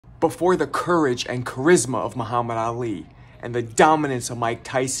Before the courage and charisma of Muhammad Ali, and the dominance of Mike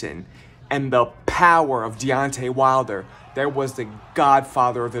Tyson, and the power of Deontay Wilder, there was the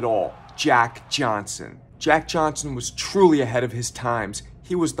godfather of it all, Jack Johnson. Jack Johnson was truly ahead of his times.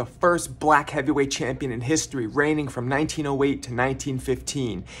 He was the first black heavyweight champion in history, reigning from 1908 to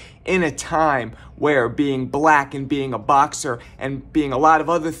 1915, in a time where being black and being a boxer and being a lot of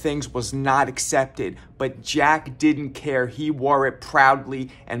other things was not accepted. But Jack didn't care. He wore it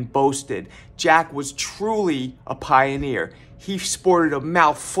proudly and boasted. Jack was truly a pioneer. He sported a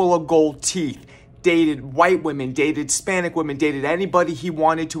mouth full of gold teeth, dated white women, dated Hispanic women, dated anybody he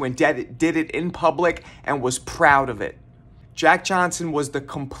wanted to, and did it in public and was proud of it. Jack Johnson was the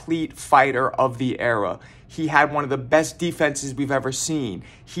complete fighter of the era. He had one of the best defenses we've ever seen.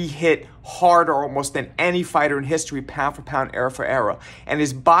 He hit harder almost than any fighter in history, pound for pound, era for era. And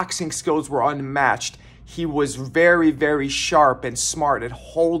his boxing skills were unmatched. He was very, very sharp and smart at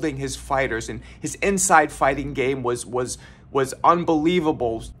holding his fighters, and his inside fighting game was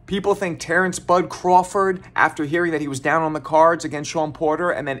unbelievable. People think Terrence Bud Crawford, after hearing that he was down on the cards against Sean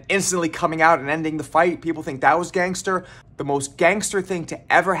Porter and then instantly coming out and ending the fight, people think that was gangster. The most gangster thing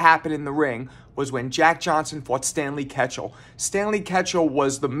to ever happen in the ring was when Jack Johnson fought Stanley Ketchel. Stanley Ketchel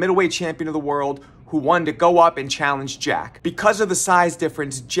was the middleweight champion of the world who wanted to go up and challenge Jack. Because of the size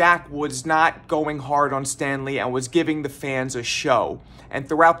difference, Jack was not going hard on Stanley and was giving the fans a show. And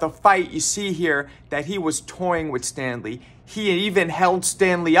throughout the fight, you see here that he was toying with Stanley. He even held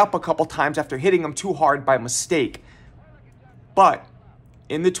Stanley up a couple times after hitting him too hard by mistake. But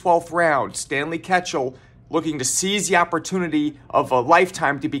in the 12th round, Stanley Ketchel, looking to seize the opportunity of a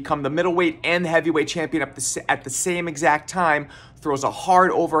lifetime to become the middleweight and the heavyweight champion at the same exact time, throws a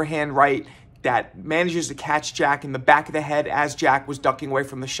hard overhand right that manages to catch Jack in the back of the head as Jack was ducking away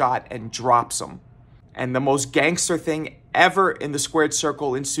from the shot and drops him. And the most gangster thing ever in the squared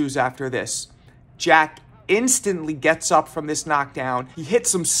circle ensues after this. Jack instantly gets up from this knockdown. He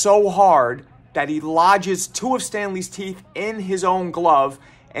hits him so hard that he lodges two of Stanley's teeth in his own glove.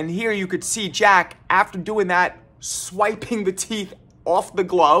 And here you could see Jack, after doing that, swiping the teeth off the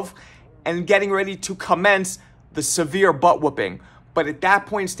glove and getting ready to commence the severe butt whooping. But at that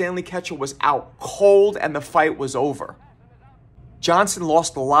point, Stanley Ketchel was out cold and the fight was over. Johnson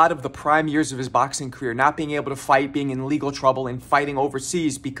lost a lot of the prime years of his boxing career not being able to fight, being in legal trouble, and fighting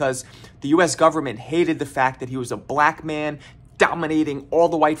overseas because the U.S. government hated the fact that he was a black man dominating all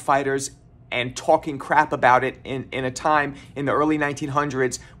the white fighters and talking crap about it in a time in the early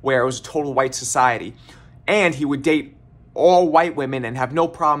 1900s where it was a total white society. And he would date all white women and have no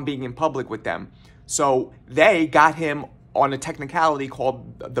problem being in public with them. So they got him on a technicality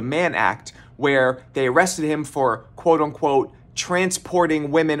called the Mann Act, where they arrested him for, quote-unquote, transporting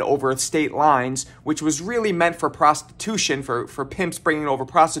women over state lines, which was really meant for prostitution, for pimps bringing over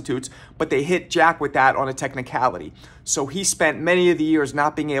prostitutes, but they hit Jack with that on a technicality. So he spent many of the years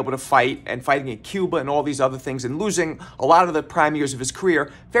not being able to fight and fighting in Cuba and all these other things and losing a lot of the prime years of his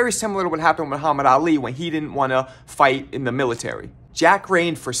career, very similar to what happened with Muhammad Ali when he didn't want to fight in the military. Jack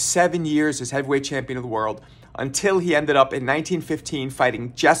reigned for 7 years as heavyweight champion of the world until he ended up in 1915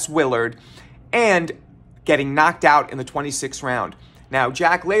 fighting Jess Willard and getting knocked out in the 26th round. Now,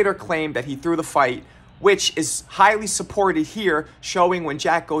 Jack later claimed that he threw the fight, which is highly supported here, showing when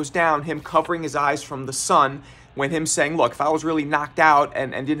Jack goes down, him covering his eyes from the sun, when him saying, look, if I was really knocked out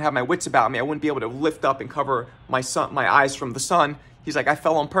and didn't have my wits about me, I wouldn't be able to lift up and cover my eyes from the sun. He's like, I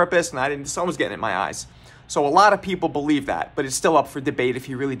fell on purpose and the sun was getting in my eyes. So a lot of people believe that, but it's still up for debate if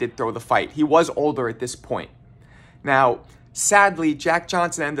he really did throw the fight. He was older at this point. Now, sadly, Jack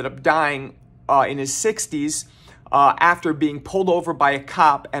Johnson ended up dying in his 60s after being pulled over by a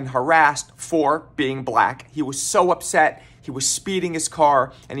cop and harassed for being black. He was so upset, he was speeding his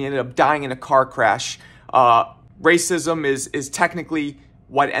car, and he ended up dying in a car crash. Racism is technically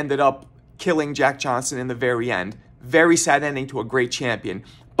what ended up killing Jack Johnson in the very end. Very sad ending to a great champion.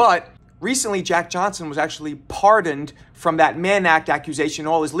 But recently, Jack Johnson was actually pardoned from that Mann Act accusation and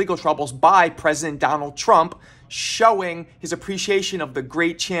all his legal troubles by President Donald Trump, showing his appreciation of the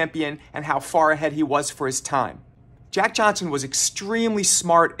great champion and how far ahead he was for his time. Jack Johnson was extremely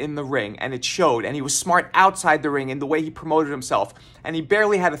smart in the ring, and it showed, and he was smart outside the ring in the way he promoted himself, and he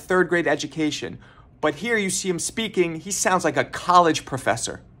barely had a third-grade education. But here you see him speaking, he sounds like a college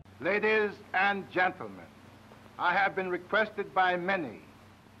professor. Ladies and gentlemen, I have been requested by many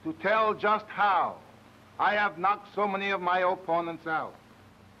to tell just how I have knocked so many of my opponents out.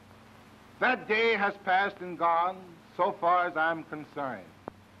 That day has passed and gone, so far as I'm concerned.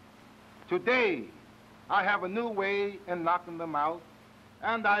 Today, I have a new way in knocking them out,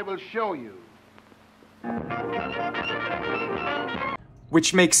 and I will show you.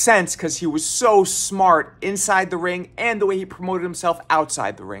 which makes sense because he was so smart inside the ring and the way he promoted himself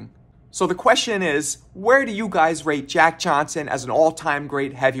outside the ring. So the question is, where do you guys rate Jack Johnson as an all-time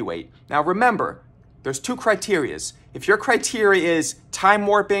great heavyweight? Now remember, there's two criterias. If your criteria is time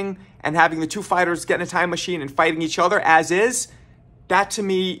warping and having the two fighters get in a time machine and fighting each other as is, that to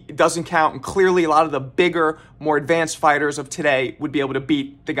me doesn't count, and clearly a lot of the bigger, more advanced fighters of today would be able to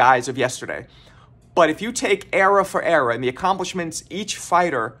beat the guys of yesterday. But if you take era for era and the accomplishments each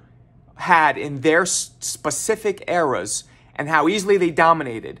fighter had in their specific eras and how easily they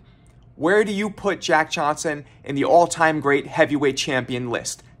dominated, where do you put Jack Johnson in the all-time great heavyweight champion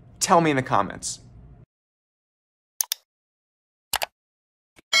list? Tell me in the comments.